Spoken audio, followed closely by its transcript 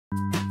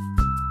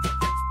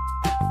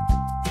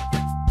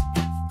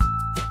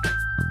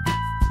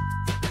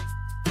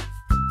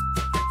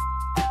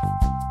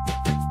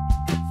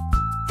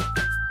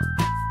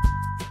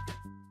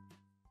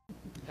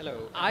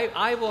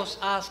I was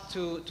asked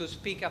to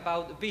speak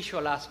about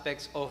visual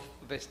aspects of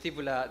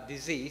vestibular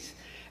disease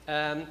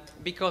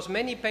because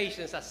many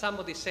patients, as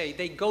somebody say,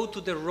 they go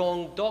to the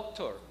wrong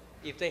doctor.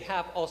 If they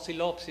have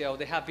oscillopsia or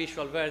they have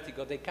visual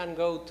vertigo, they can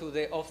go to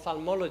the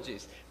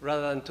ophthalmologist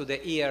rather than to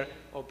the ear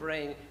or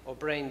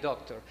brain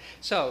doctor.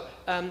 So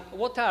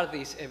what are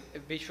these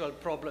visual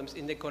problems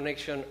in the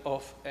connection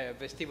of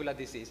vestibular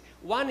disease?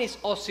 One is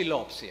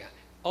oscillopsia.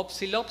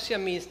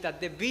 Oscillopsia means that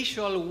the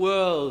visual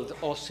world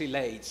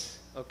oscillates.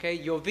 Okay?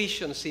 Your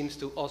vision seems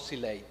to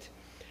oscillate.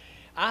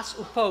 As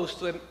opposed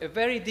to a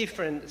very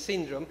different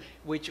syndrome,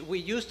 which we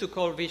used to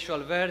call visual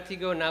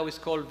vertigo, now it's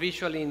called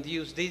visually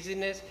induced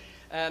dizziness,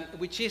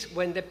 which is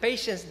when the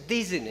patient's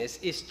dizziness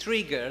is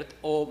triggered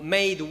or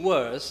made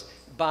worse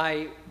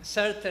by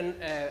certain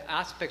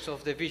aspects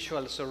of the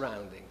visual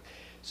surrounding.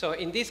 So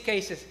in these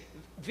cases,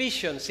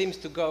 vision seems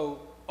to go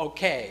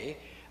okay,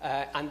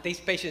 and these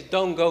patients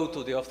don't go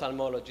to the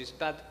ophthalmologist,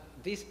 but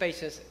these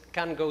patients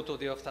can go to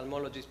the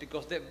ophthalmologist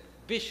because the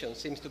vision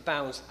seems to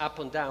bounce up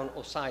and down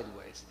or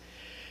sideways.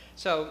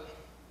 So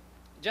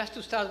just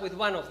to start with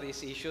one of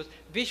these issues,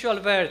 visual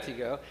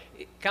vertigo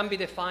can be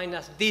defined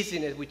as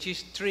dizziness which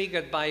is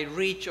triggered by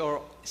rich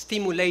or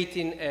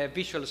stimulating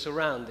visual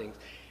surroundings.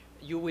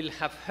 You will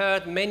have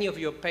heard many of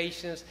your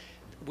patients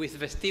with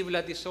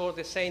vestibular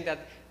disorder saying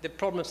that the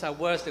problems are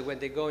worse than when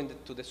they go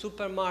into the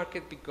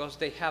supermarket because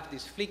they have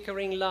these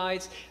flickering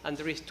lights and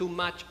there is too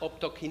much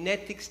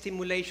optokinetic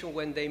stimulation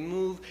when they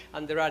move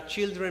and there are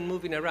children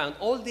moving around.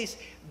 All this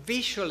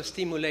visual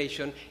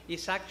stimulation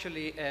is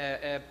actually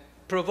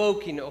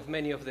provoking of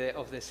many of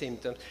the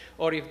symptoms.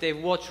 Or if they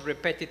watch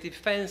repetitive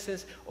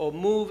fences or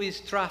movies,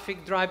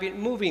 traffic, driving,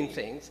 moving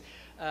things,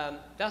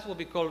 that's what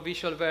we call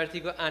visual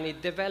vertigo, and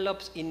it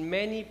develops in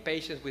many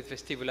patients with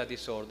vestibular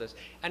disorders.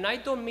 And I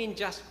don't mean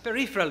just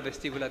peripheral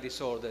vestibular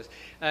disorders.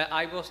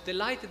 I was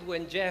delighted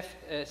when Jeff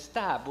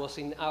Stab was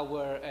in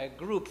our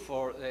group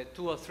for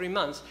 2 or 3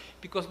 months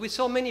because we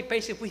saw many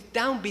patients with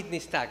downbeat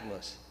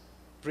nystagmus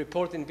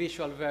reporting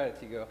visual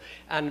vertigo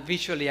and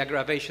visually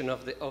aggravation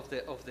of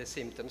the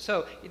symptoms.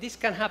 So this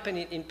can happen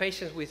in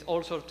patients with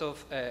all sorts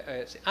of,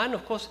 and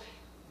of course,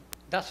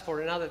 that's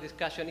for another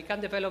discussion. It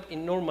can develop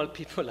in normal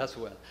people as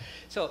well.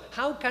 So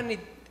how can it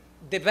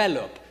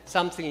develop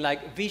something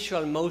like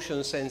visual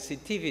motion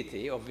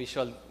sensitivity or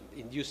visual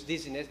induced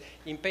dizziness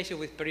in patients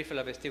with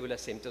peripheral vestibular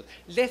symptoms?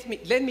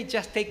 Let me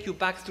just take you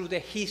back through the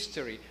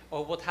history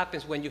of what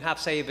happens when you have,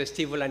 say,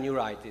 vestibular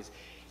neuritis.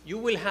 You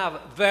will have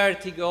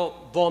vertigo,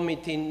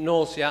 vomiting,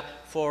 nausea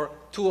for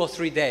 2 or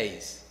 3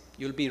 days.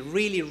 You'll be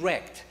really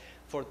wrecked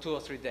for 2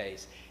 or 3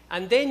 days.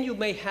 And then you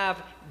may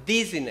have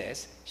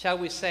dizziness, shall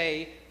we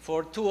say,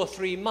 for 2 or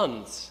 3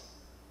 months.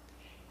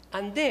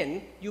 And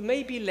then you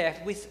may be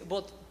left with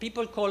what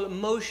people call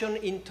motion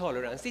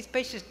intolerance. These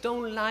patients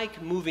don't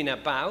like moving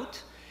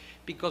about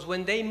because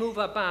when they move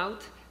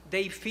about,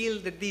 they feel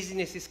the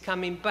dizziness is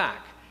coming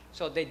back.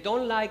 So they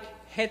don't like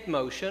head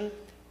motion,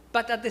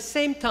 but at the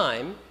same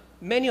time,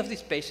 many of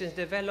these patients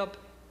develop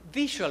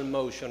visual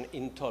motion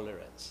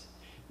intolerance.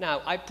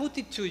 Now, I put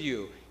it to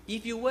you,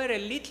 if you were a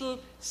little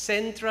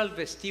central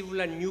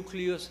vestibular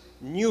nucleus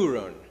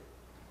neuron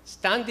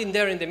standing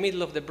there in the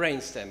middle of the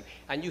brainstem,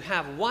 and you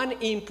have one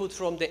input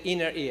from the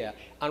inner ear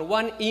and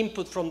one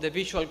input from the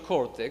visual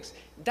cortex,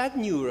 that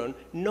neuron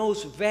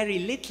knows very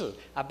little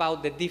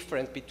about the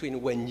difference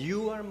between when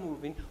you are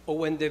moving or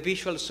when the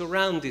visual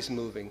surround is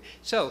moving.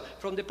 So,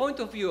 from the point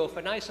of view of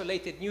an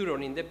isolated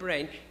neuron in the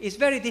brain, it's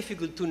very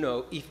difficult to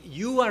know if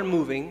you are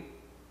moving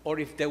or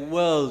if the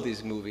world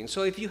is moving.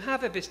 So if you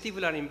have a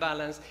vestibular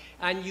imbalance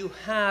and you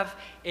have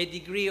a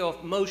degree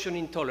of motion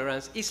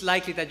intolerance, it's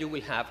likely that you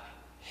will have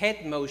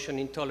head motion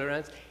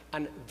intolerance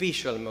and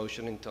visual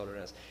motion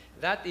intolerance.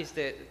 That is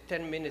the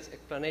 10 minutes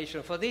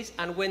explanation for this.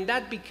 And when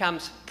that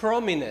becomes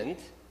prominent,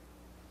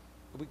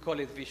 we call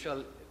it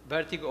visual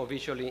vertigo or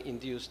visually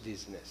induced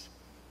dizziness.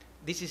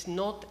 This is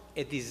not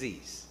a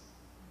disease.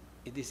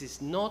 This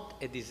is not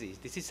a disease.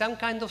 This is some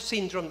kind of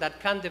syndrome that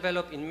can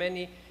develop in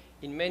many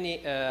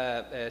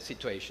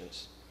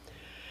situations.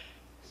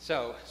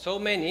 So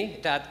many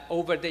that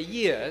over the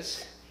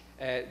years,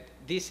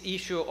 this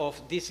issue of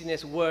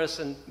dizziness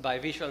worsened by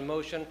visual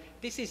motion,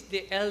 this is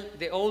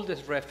the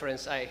oldest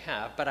reference I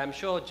have, but I'm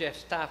sure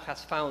Jeff's staff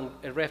has found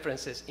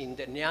references in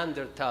the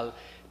Neanderthal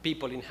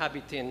people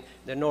inhabiting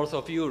the north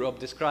of Europe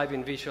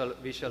describing visual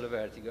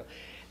vertigo.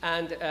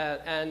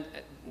 And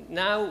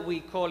now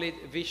we call it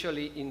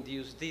visually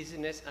induced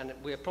dizziness, and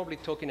we're probably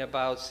talking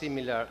about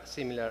similar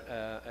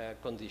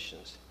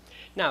conditions.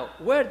 Now,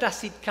 where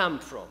does it come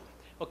from?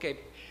 Okay.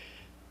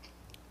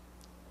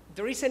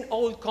 There is an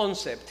old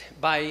concept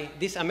by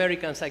this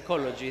American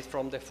psychologist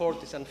from the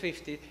 40s and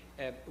 50s,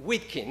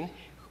 Witkin.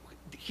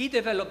 He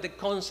developed the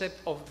concept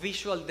of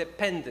visual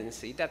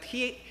dependency that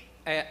he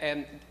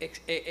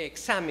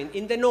examined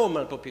in the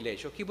normal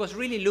population. He was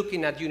really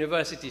looking at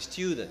university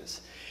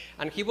students.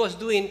 And he was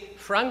doing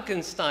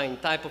Frankenstein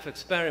type of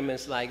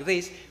experiments like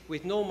this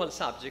with normal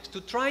subjects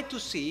to try to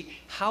see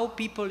how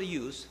people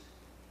use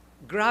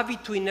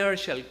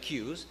gravity-inertial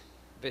cues,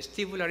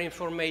 vestibular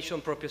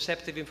information,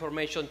 proprioceptive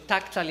information,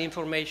 tactile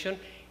information,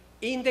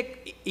 in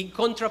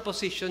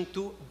contraposition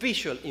to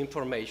visual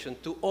information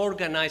to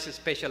organize a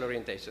spatial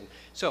orientation.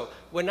 So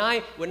when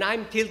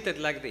I'm tilted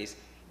like this,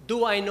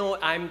 do I know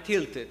I'm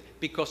tilted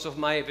because of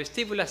my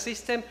vestibular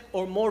system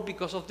or more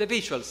because of the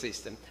visual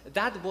system?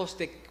 That was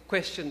the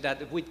question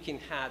that Witkin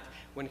had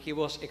when he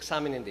was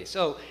examining this.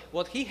 So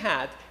what he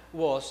had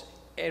was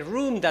a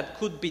room that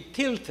could be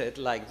tilted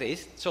like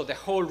this, so the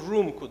whole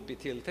room could be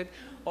tilted,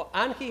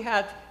 and he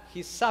had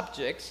his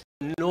subjects,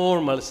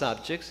 normal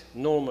subjects,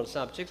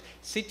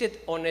 seated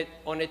on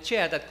a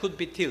chair that could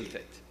be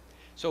tilted.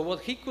 So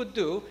what he could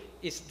do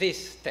is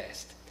this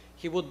test.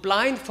 He would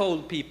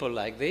blindfold people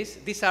like this.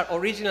 These are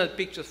original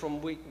pictures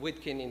from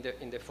Witkin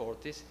in the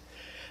 40s.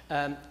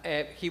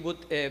 He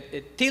would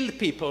tilt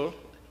people,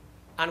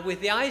 and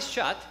with the eyes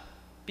shut,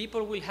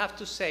 people will have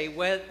to say,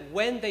 well,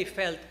 when they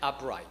felt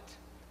upright.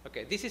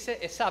 Okay, this is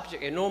a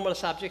subject, a normal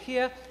subject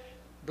here,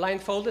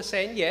 blindfolded,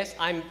 saying, yes,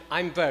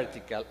 I'm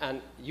vertical,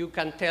 and you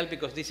can tell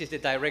because this is the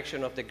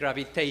direction of the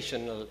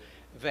gravitational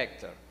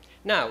vector.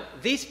 Now,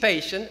 this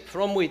patient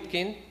from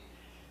Witkin,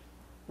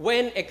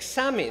 when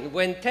examined,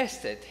 when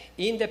tested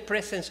in the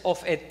presence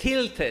of a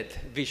tilted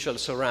visual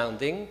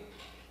surrounding,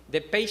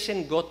 the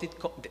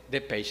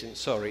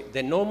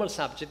normal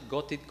subject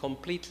got it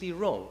completely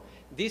wrong.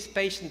 This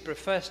patient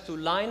prefers to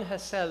line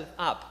herself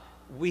up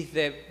with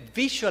the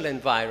visual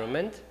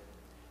environment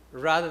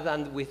rather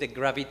than with the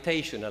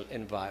gravitational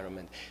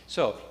environment.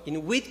 So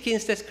in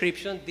Witkin's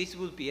description, this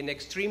would be an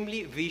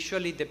extremely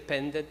visually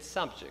dependent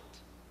subject.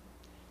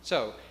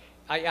 So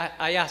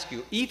I ask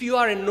you, if you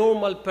are a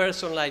normal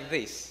person like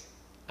this,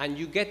 and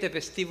you get a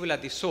vestibular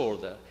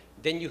disorder,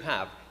 then you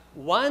have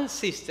one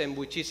system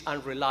which is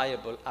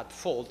unreliable, at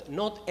fault,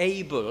 not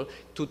able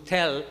to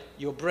tell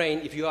your brain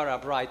if you are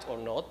upright or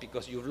not,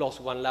 because you've lost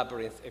one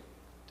labyrinth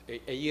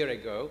a year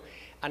ago,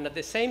 and at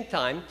the same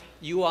time,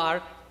 you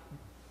are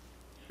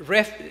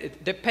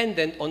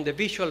dependent on the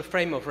visual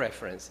frame of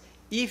reference.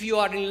 If you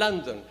are in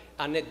London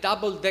and a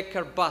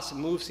double-decker bus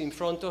moves in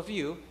front of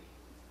you,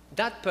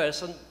 that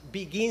person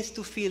begins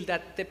to feel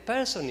that the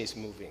person is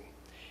moving.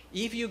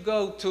 If you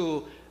go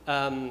to,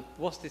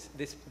 what's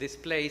this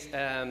place,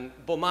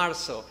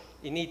 Bomarzo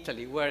in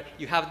Italy, where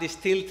you have these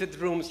tilted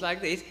rooms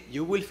like this,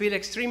 you will feel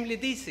extremely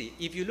dizzy.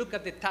 If you look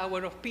at the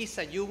Tower of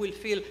Pisa, you will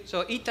feel,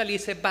 so Italy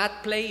is a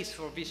bad place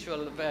for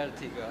visual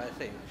vertigo, I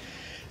think.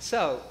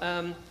 So,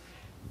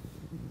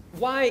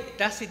 why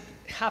does it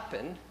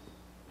happen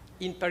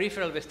in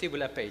peripheral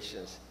vestibular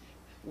patients?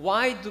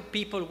 Why do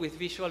people with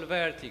visual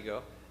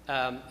vertigo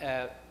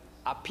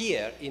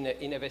appear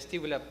in a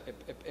vestibular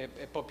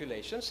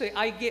population? So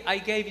I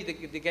gave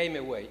you the game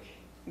away.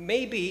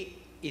 Maybe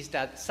is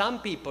that some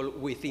people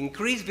with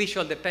increased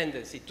visual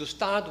dependency to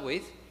start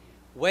with,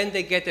 when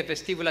they get a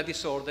vestibular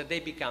disorder, they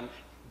become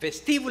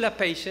vestibular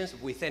patients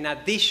with an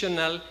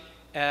additional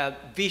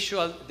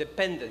visual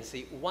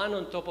dependency, one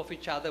on top of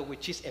each other,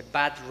 which is a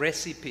bad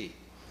recipe.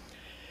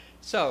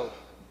 So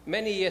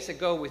many years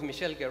ago with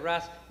Michel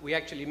Guerras, we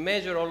actually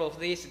measure all of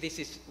this. This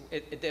is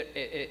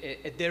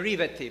a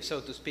derivative, so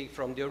to speak,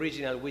 from the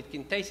original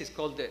Witkin test. It's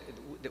called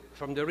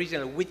from the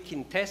original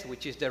Witkin test,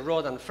 which is the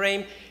rod and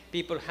frame.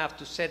 People have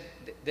to set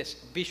this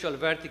visual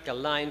vertical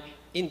line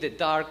in the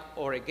dark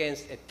or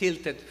against a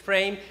tilted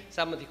frame.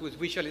 Somebody who is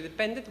visually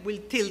dependent will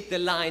tilt the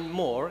line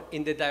more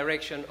in the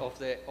direction of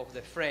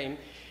the frame.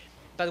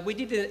 But we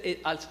did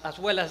it, as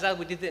well as that,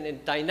 we did it in a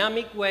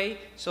dynamic way.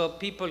 So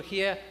people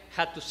here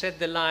had to set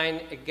the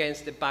line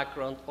against the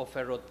background of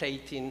a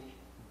rotating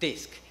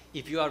disc.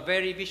 If you are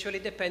very visually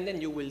dependent,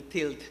 you will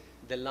tilt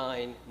the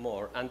line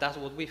more. And that's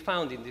what we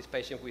found in this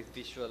patient with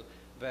visual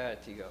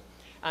vertigo.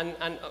 And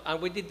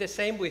we did the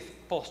same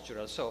with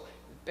postural. So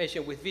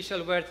patients with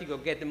visual vertigo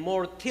get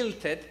more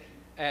tilted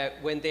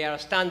when they are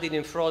standing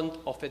in front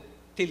of a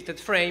tilted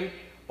frame,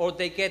 or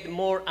they get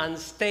more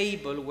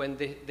unstable when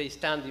they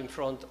stand in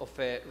front of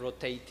a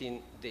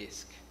rotating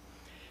disc.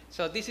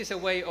 So this is a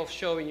way of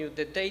showing you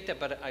the data,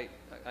 but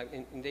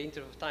in the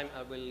interest of time,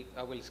 I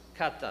will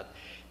cut that.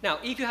 Now,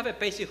 if you have a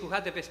patient who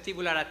had a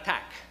vestibular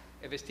attack,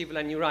 a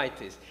vestibular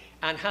neuritis,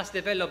 and has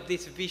developed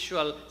this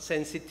visual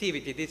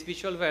sensitivity, this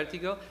visual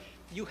vertigo,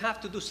 you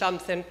have to do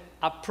something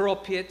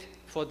appropriate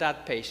for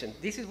that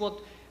patient. This is what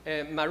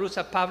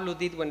Marusa Pavlou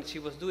did when she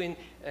was doing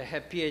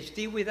her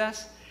PhD with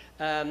us.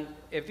 A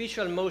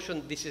visual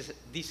motion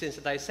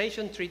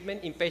desensitization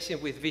treatment in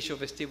patients with visual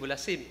vestibular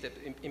symptoms,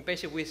 in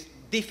patients with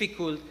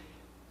difficult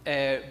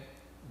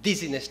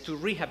dizziness to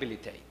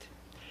rehabilitate.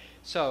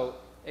 So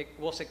it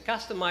was a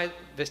customized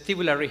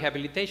vestibular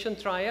rehabilitation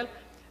trial,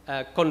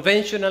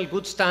 conventional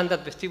good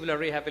standard vestibular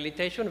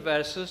rehabilitation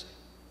versus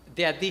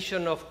the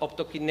addition of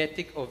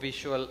optokinetic or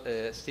visual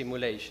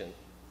stimulation.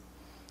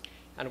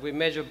 And we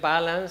measure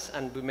balance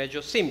and we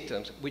measure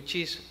symptoms, which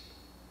is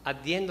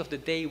at the end of the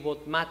day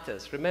what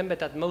matters. Remember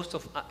that most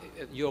of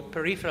your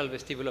peripheral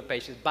vestibular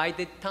patients, by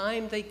the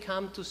time they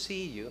come to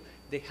see you,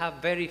 they have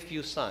very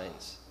few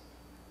signs.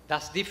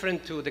 That's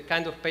different to the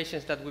kind of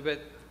patients that we were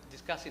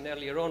discussing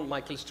earlier on,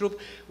 Michael Stroop,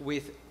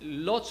 with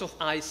lots of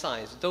eye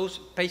signs. Those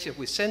patients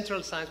with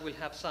central signs will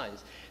have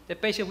signs. The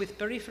patient with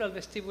peripheral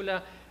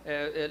vestibular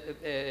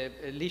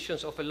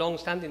lesions of a long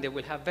standing, they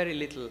will have very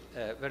little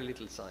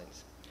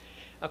signs.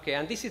 Okay,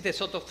 and this is the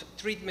sort of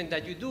treatment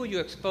that you do. You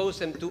expose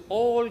them to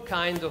all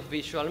kinds of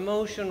visual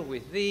motion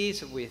with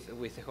this,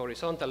 with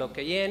horizontal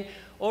OKN,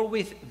 or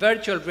with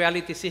virtual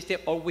reality system,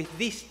 or with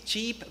this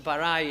cheap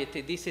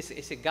variety. This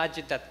is a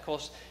gadget that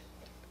costs,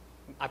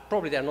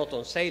 probably they're not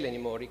on sale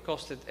anymore. It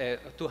costed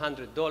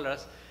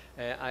 $200.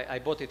 I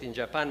bought it in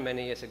Japan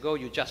many years ago.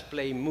 You just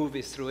play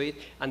movies through it,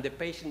 and the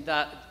patient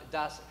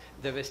does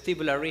the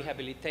vestibular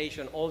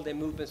rehabilitation, all the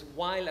movements,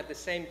 while at the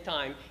same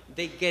time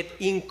they get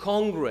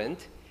incongruent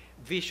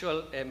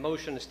visual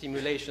motion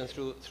stimulation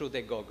through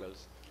the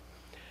goggles.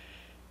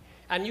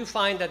 And you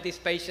find that these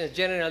patients'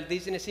 general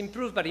dizziness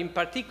improves, but in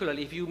particular,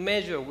 if you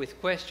measure with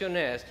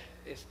questionnaires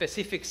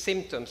specific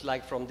symptoms,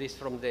 like from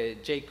the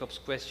Jacobs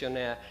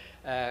questionnaire,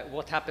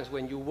 what happens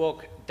when you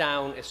walk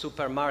down a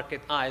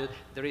supermarket aisle,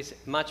 there is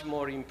much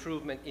more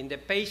improvement in the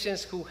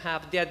patients who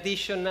have the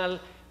additional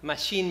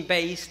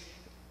machine-based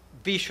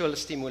visual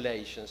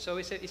stimulation. So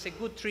it's a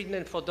good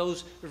treatment for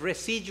those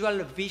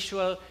residual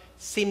visual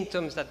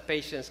symptoms that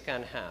patients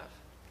can have.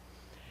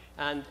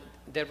 And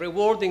the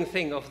rewarding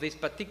thing of this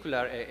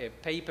particular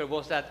paper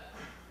was that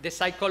the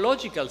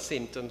psychological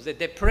symptoms, the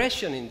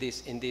depression in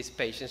these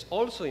patients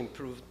also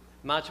improved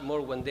much more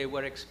when they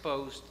were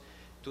exposed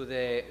to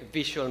the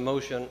visual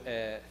motion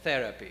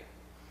therapy.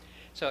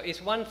 So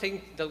it's one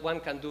thing that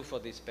one can do for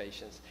these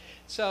patients.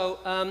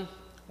 So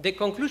the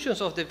conclusions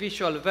of the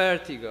visual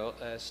vertigo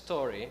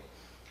story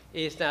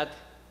is that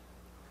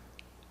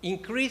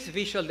increased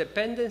visual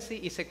dependency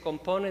is a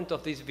component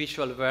of this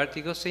visual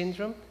vertigo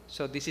syndrome.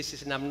 So this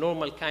is an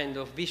abnormal kind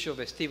of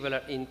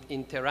visual-vestibular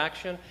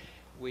interaction,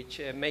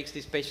 which makes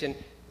this patient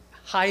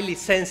highly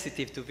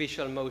sensitive to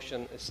visual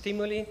motion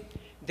stimuli.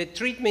 The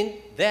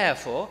treatment,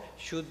 therefore,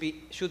 should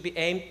be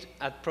aimed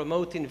at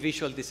promoting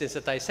visual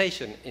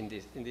desensitization in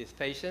these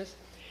patients,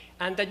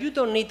 and that you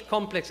don't need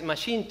complex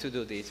machine to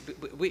do this.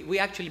 We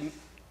actually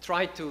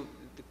try to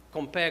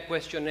compare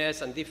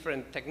questionnaires and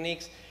different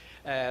techniques,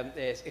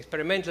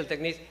 experimental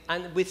techniques,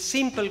 and with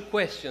simple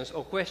questions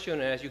or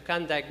questionnaires, you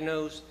can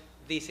diagnose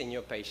this in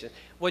your patients.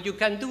 What you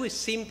can do is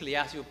simply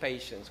ask your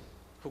patients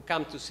who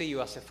come to see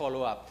you as a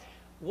follow-up,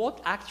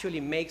 what actually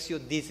makes your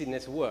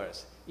dizziness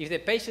worse? If the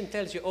patient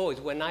tells you, oh, it's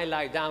when I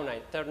lie down, I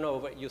turn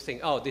over, you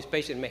think, oh, this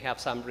patient may have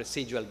some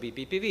residual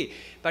BPPV.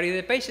 But if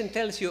the patient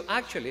tells you,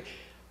 actually,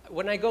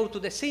 when I go to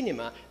the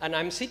cinema and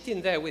I'm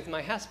sitting there with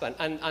my husband,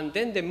 and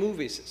then the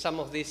movies, some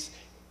of these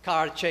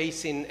car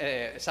chasing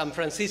San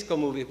Francisco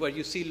movies where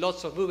you see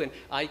lots of movement,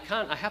 I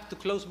have to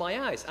close my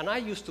eyes. And I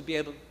used to be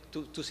able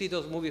to see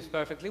those movies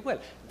perfectly well.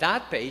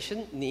 That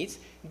patient needs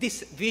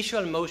this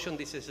visual motion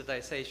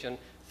desensitization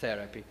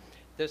therapy.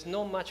 There's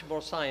no much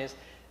more science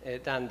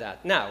than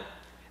that. Now,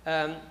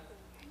 and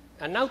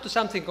now to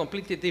something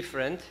completely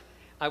different.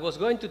 I was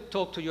going to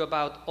talk to you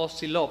about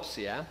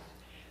oscillopsia.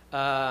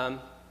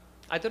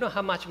 I don't know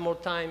how much more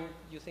time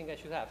you think I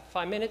should have.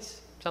 5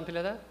 minutes? Something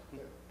like that? Yeah.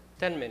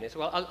 10 minutes.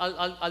 Well,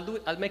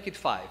 I'll make it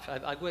 5.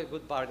 I'll go a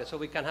good bargain so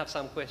we can have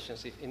some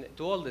questions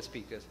to all the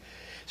speakers.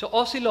 So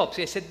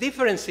oscillopsia is a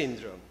different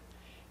syndrome.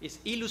 It's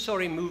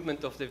illusory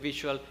movement of the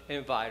visual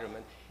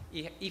environment.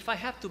 If I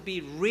have to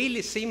be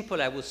really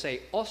simple, I would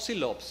say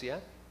oscillopsia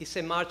is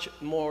a much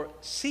more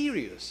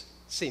serious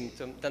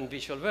symptom than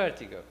visual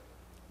vertigo.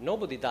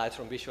 Nobody dies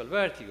from visual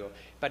vertigo.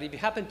 But if you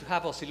happen to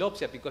have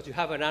oscillopsia because you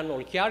have an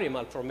annual Chiari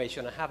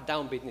malformation and have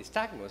downbeat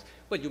nystagmus,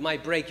 well, you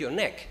might break your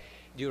neck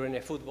during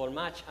a football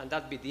match, and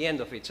that'd be the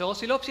end of it. So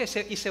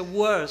oscillopsia is a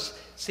worse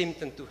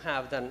symptom to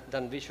have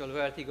than visual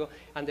vertigo,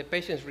 and the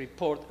patients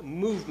report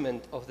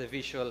movement of the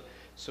visual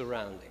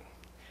surrounding.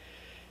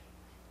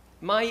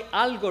 My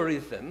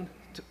algorithm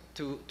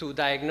to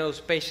diagnose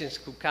patients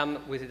who come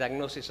with a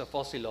diagnosis of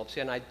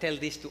oscillopsia, and I tell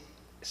this to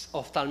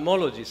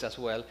ophthalmologists as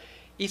well,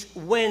 is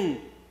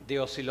when the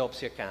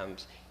oscillopsia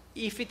comes.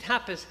 If it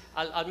happens,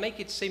 I'll make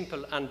it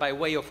simple and by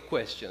way of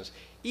questions.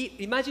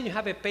 Imagine you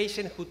have a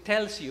patient who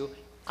tells you,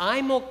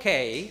 I'm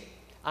okay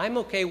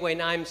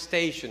when I'm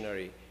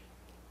stationary,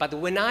 but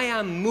when I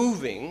am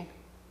moving,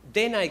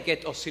 then I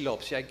get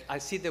oscillopsia. I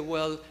see the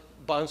world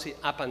bouncing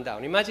up and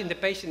down. Imagine the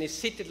patient is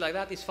seated like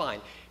that, it's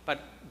fine, but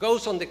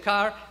goes on the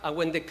car, and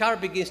when the car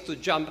begins to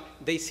jump,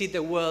 they see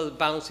the world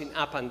bouncing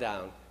up and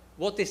down.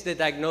 What is the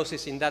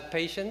diagnosis in that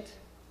patient?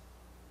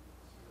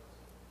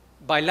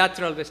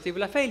 Bilateral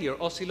vestibular failure,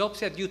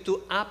 oscillopsia due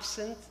to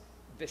absent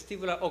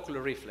vestibular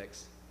ocular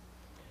reflex.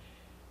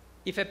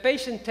 If a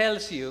patient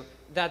tells you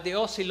that the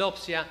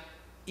oscillopsia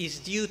is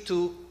due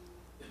to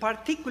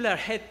particular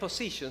head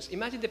positions,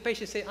 imagine the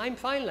patient say, I'm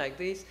fine like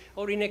this,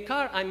 or in a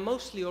car, I'm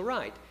mostly all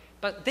right.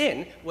 But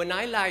then, when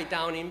I lie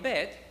down in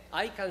bed,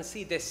 I can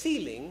see the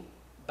ceiling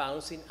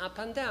bouncing up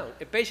and down.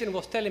 A patient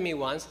was telling me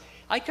once,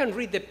 I can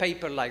read the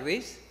paper like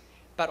this,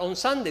 but on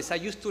Sundays, I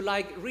used to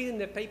like reading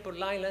the paper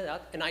like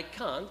that, and I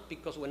can't,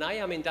 because when I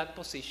am in that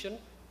position,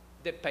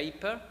 the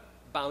paper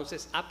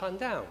bounces up and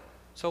down.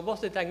 So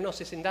what's the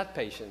diagnosis in that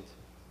patient?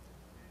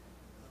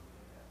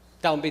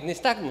 Downbeat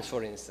nystagmus,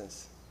 for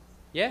instance.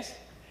 Yes?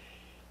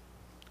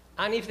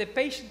 And if the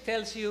patient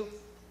tells you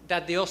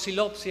that the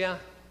oscillopsia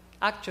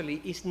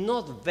actually is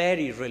not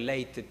very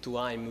related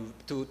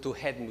to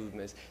head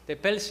movements,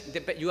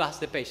 you ask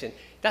the patient,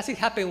 does it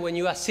happen when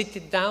you are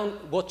sitting down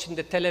watching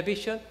the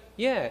television?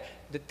 Yeah,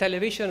 the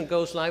television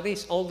goes like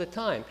this all the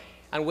time.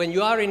 And when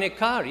you are in a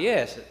car,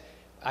 yes,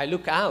 I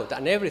look out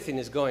and everything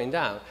is going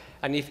down.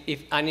 And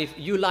if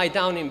you lie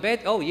down in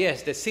bed, oh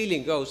yes, the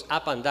ceiling goes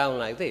up and down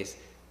like this.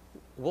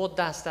 What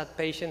does that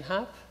patient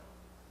have?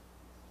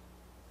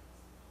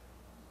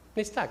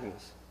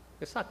 Nystagmus,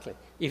 exactly.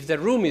 If the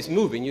room is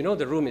moving, you know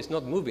the room is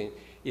not moving.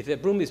 If the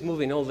room is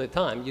moving all the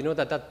time, you know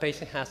that that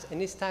patient has a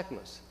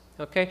nystagmus.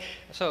 Okay?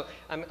 So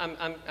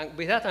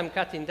with that, I'm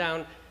cutting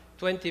down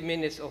 20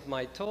 minutes of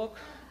my talk.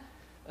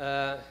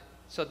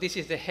 So this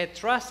is the head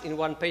thrust in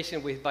one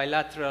patient with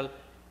bilateral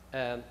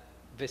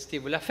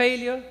vestibular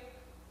failure.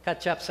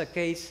 Catch-ups a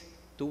case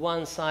to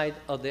one side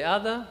or the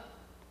other.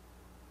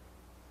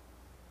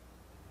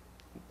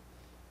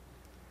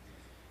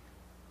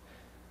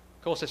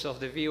 Causes of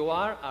the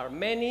VOR are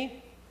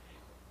many.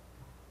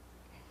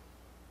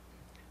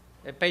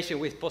 A patient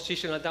with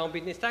positional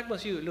downbeat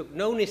nystagmus, you look,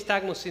 no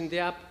nystagmus in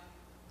the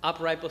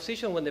upright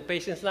position when the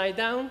patient's lying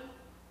down.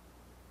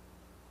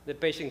 The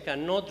patient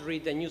cannot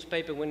read the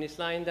newspaper when he's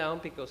lying down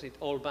because it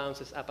all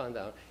bounces up and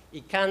down.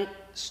 It can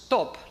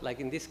stop, like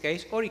in this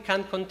case, or it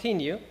can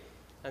continue,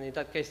 and in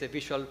that case the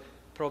visual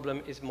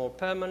problem is more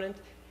permanent.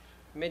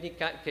 Many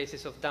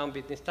cases of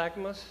downbeat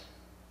nystagmus.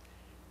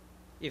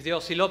 If the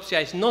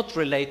oscillopsia is not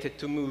related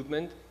to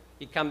movement,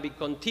 it can be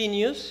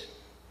continuous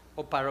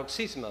or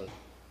paroxysmal.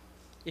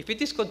 If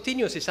it is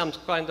continuous, it's some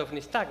kind of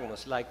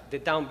nystagmus, like the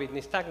downbeat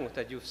nystagmus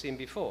that you've seen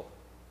before.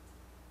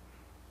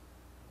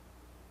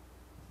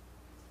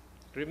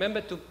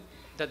 Remember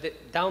that the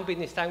downbeat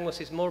nystagmus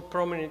is more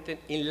prominent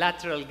in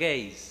lateral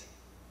gaze.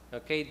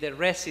 Okay? The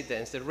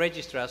residents, the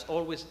registrars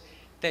always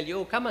tell you,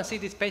 oh, come and see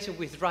this patient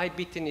with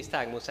right-beating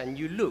nystagmus, and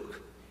you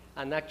look,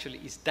 and actually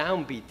it's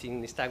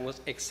downbeating nystagmus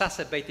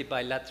exacerbated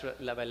by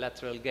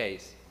lateral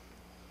gaze.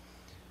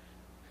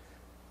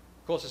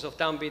 Causes of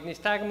downbeat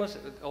nystagmus,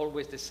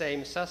 always the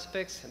same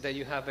suspects. There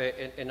you have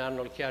an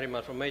Arnold-Chiari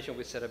malformation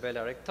with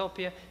cerebellar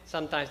ectopia.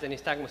 Sometimes the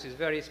nystagmus is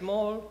very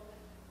small.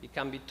 It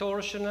can be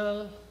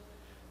torsional.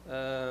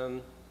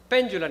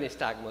 Pendular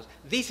nystagmus.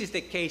 This is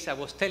the case I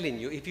was telling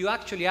you. If you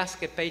actually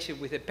ask a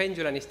patient with a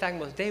pendular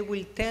nystagmus, they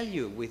will tell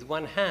you with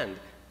one hand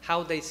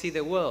how they see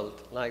the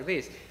world, like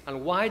this.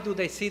 And why do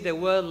they see the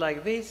world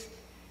like this?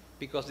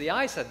 Because the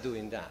eyes are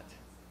doing that.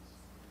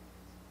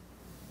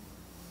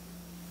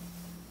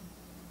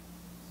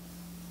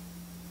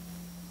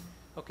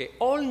 Okay,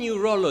 all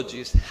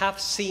neurologists have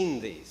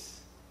seen this.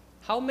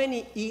 How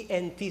many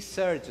ENT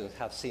surgeons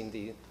have seen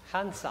this?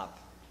 Hands up.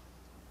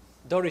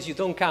 Doris, you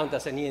don't count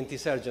as an ENT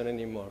surgeon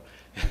anymore.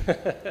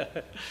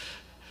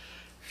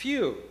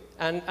 Few.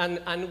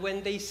 And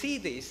when they see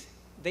this,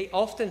 they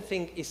often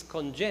think it's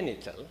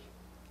congenital,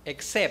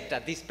 except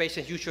that these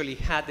patients usually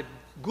had a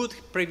good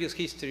previous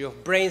history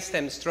of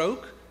brainstem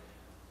stroke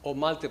or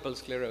multiple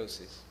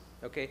sclerosis.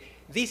 Okay?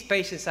 These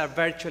patients are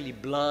virtually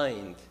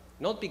blind,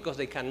 not because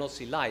they cannot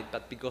see light,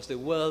 but because the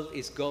world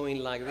is going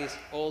like this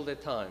all the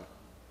time.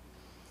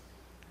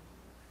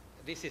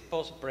 This is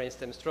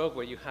post-brainstem stroke,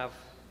 where you have.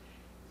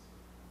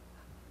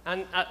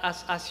 And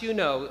as you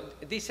know,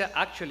 these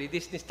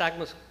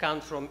nystagmus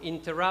come from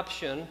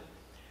interruption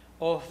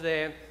of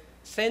the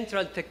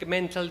central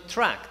tegmental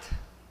tract.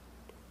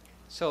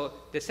 So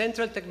the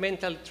central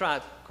tegmental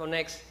tract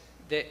connects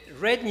the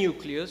red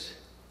nucleus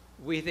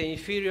with the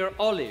inferior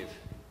olive.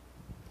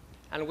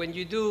 And when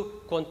you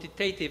do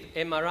quantitative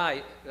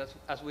MRI,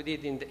 as we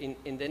did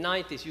in the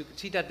 90s, you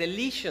see that the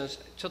lesions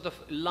sort of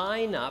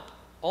line up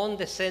on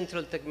the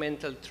central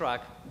tegmental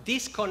tract,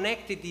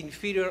 disconnected the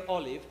inferior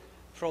olive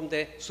from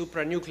the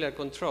supranuclear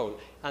control.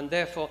 And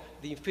therefore,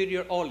 the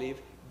inferior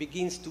olive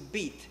begins to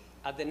beat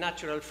at the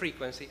natural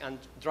frequency and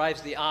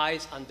drives the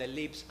eyes and the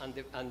lips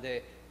and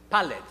the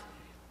palate.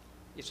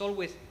 It's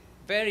always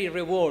very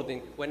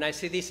rewarding when I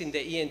see this in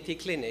the ENT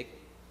clinic.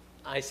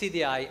 I see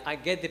the eye, I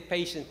get the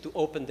patient to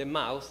open the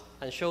mouth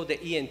and show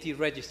the ENT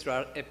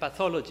registrar a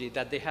pathology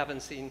that they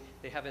haven't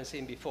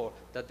seen before,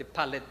 that the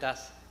palate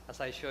does, as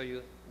I show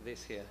you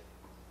this here,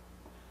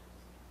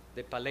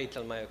 the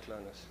palatal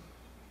myoclonus.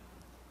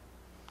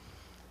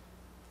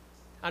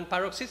 And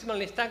paroxysmal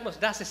nystagmus,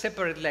 that's a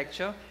separate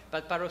lecture,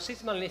 but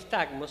paroxysmal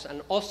nystagmus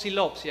and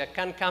oscillopsia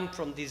can come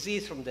from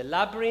disease from the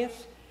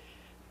labyrinth,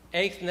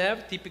 eighth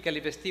nerve, typically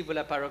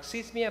vestibular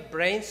paroxysmia,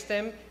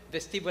 brainstem,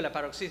 vestibular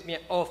paroxysmia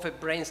of a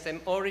brainstem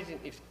origin,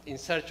 if in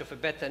search of a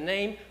better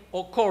name,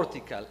 or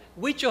cortical.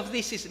 Which of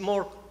these is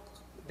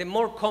the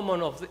more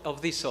common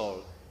of this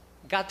all?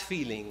 Gut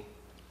feeling.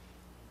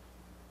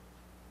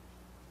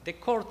 The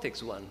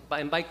cortex one,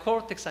 and by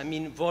cortex I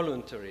mean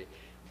voluntary.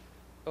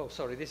 Oh,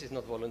 sorry, this is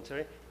not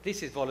voluntary.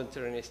 This is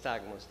voluntary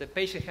nystagmus. The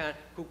patient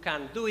who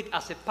can do it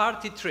as a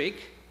party trick,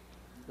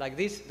 like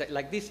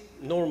this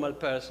normal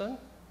person,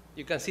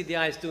 You can see the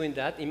eyes doing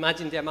that.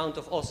 Imagine the amount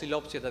of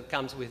oscillopsia that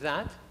comes with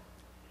that.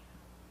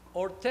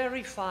 Or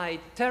terrified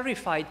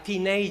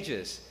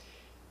teenagers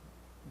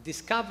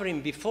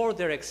discovering before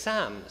their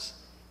exams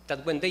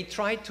that when they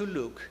try to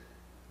look,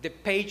 the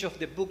page of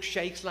the book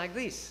shakes like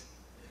this.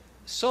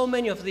 So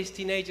many of these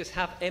teenagers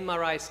have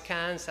MRI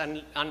scans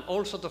and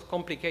all sorts of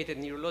complicated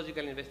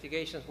neurological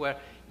investigations where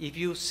if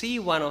you see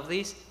one of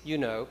these, you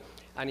know,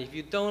 and if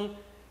you don't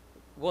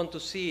want to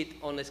see it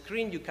on a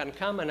screen, you can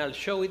come and I'll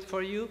show it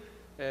for you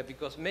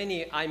because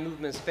many eye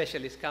movement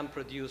specialists can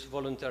produce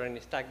voluntary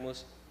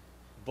nystagmus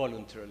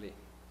voluntarily.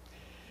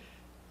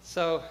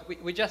 So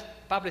we just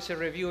published a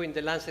review in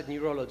the Lancet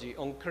Neurology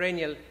on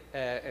cranial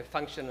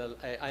functional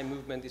eye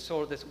movement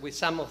disorders with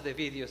some of the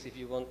videos if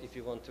you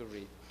want to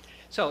read.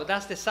 So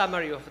that's the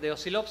summary of the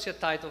oscillopsia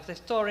type of the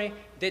story.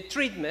 The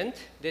treatment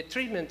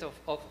of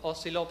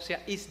oscillopsia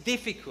is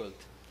difficult.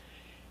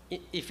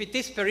 If it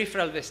is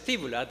peripheral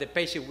vestibular, the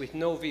patient with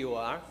no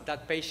VOR,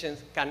 that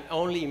patient can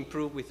only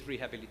improve with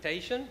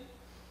rehabilitation.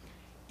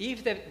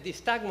 If the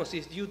nystagmus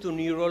is due to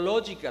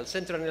neurological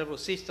central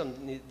nervous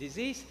system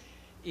disease,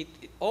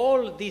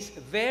 all these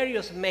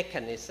various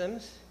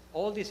mechanisms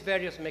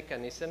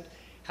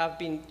have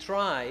been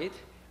tried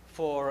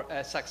for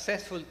a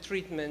successful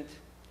treatment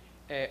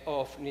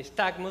of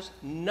nystagmus.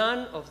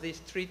 None of this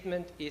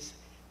treatment is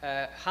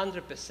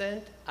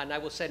 100%, and I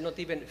would say not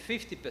even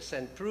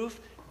 50% proof.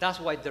 That's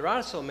why there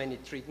are so many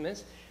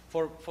treatments.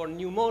 For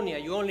pneumonia,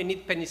 you only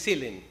need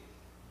penicillin.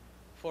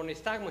 For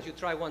nystagmus, you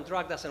try one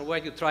drug, doesn't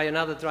work, you try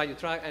another drug,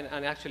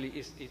 and actually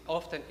it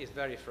often is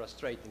very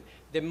frustrating.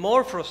 The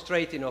more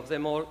frustrating of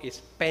them all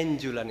is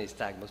pendular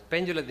nystagmus.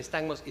 Pendular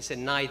nystagmus is a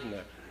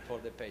nightmare for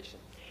the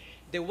patient.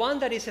 The one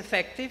that is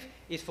effective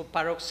is for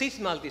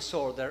paroxysmal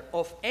disorder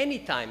of any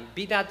time,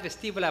 be that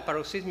vestibular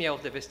paroxysmia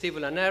of the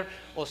vestibular nerve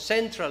or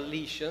central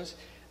lesions.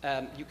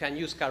 You can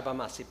use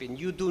carbamazepine.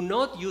 You do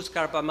not use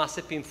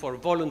carbamazepine for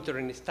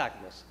voluntary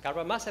nystagmus.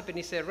 Carbamazepine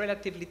is a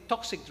relatively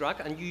toxic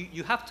drug, and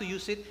you have to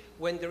use it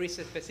when there is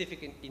a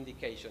specific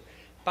indication.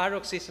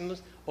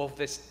 Paroxysms of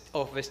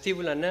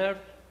vestibular nerve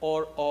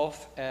or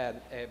of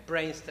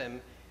brainstem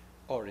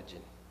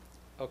origin.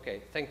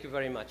 Okay, thank you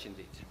very much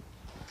indeed.